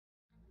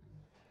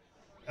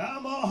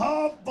I'm a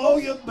hog for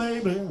you,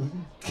 baby.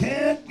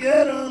 Can't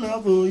get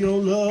enough of your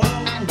love.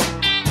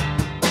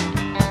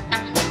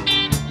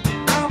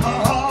 I'm a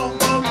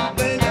hog for you,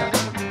 baby.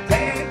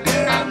 Can't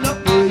get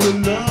enough of your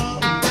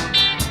love.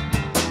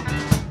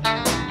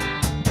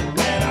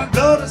 When I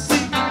go to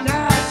sleep at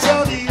night,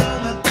 you're the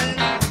only thing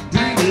I'm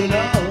dreaming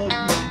of.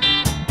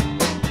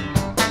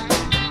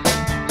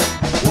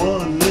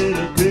 One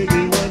little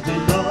piggy went to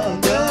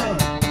London.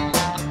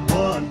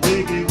 One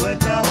piggy went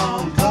to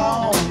Hong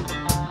Kong.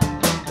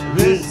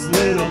 This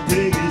little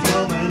piggy's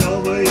coming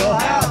over your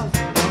house,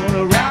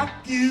 gonna rock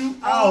you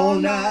all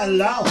night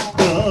long.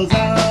 'Cause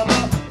I'm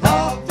a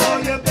hog for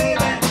you,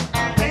 baby.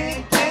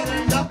 Can't get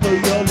enough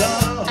of your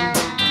love.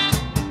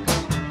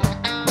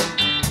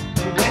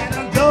 When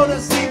I go to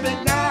sleep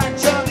at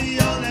night, you're the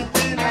only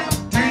thing I'm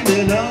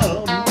dreaming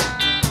of.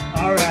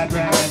 All right,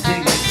 Brian,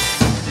 take it.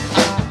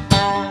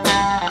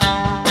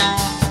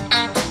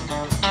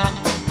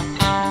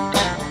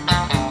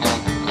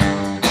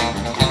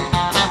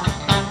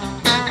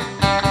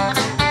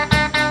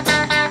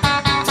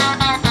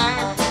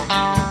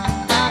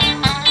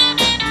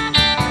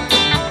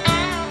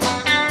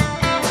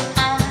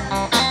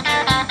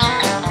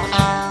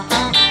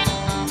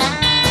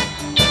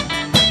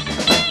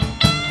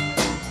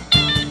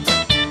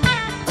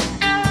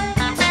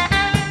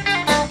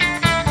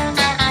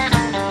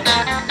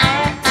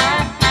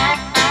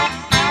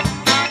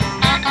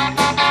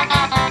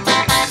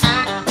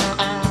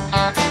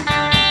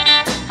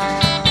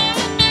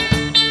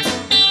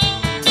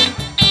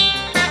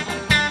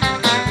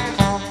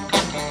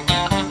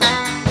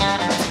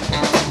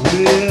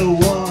 Well,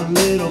 one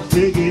little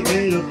piggy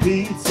ate a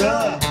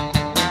pizza.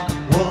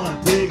 One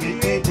piggy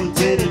ate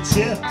potato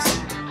chips.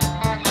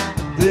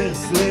 This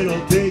little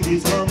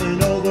piggy's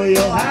coming over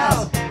your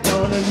house,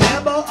 gonna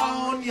nibble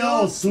on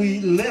your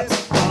sweet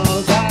lips.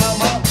 'Cause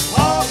I'm a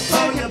hog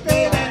for you,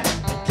 baby.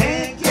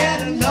 Can't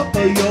get enough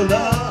of your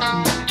love.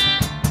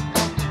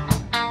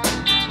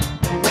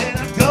 When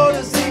I go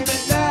to sleep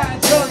at night,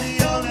 you're the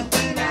only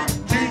thing I'm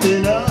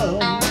dreaming of.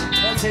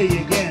 Let's hear you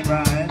again,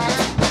 Brian.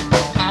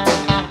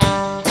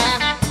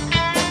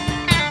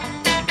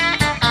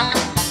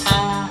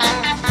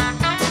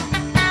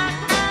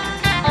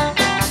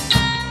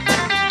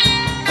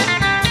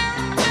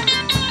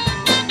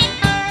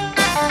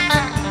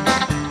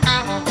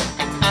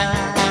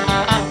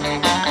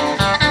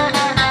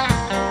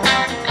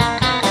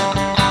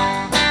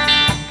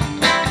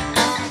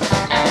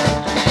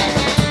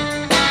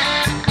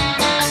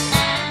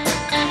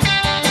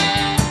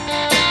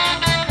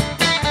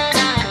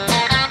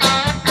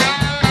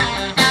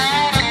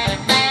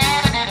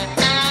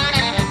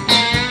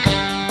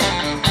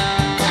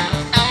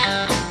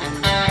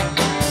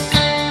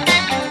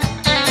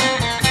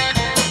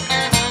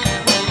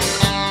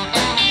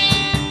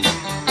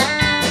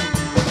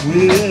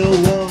 Well,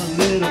 one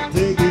little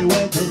piggy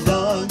went to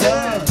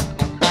London.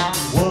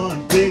 One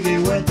piggy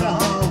went to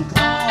Hong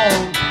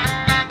Kong.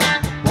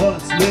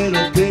 What's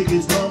little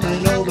piggy's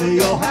coming over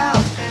your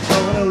house,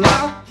 gonna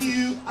rock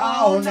you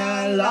all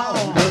night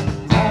long. But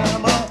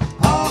I'm a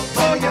hog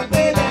for you,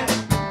 baby.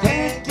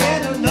 Can't get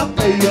enough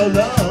of your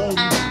love.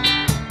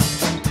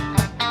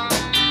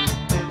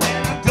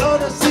 When I go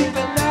to sleep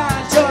at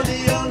night, you're the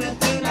only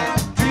thing I'm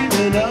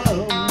dreaming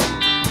of.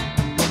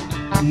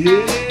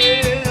 Yeah.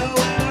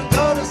 When I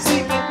go to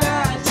sleep at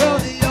night, you're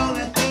the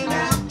only thing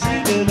I'm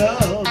dreaming of.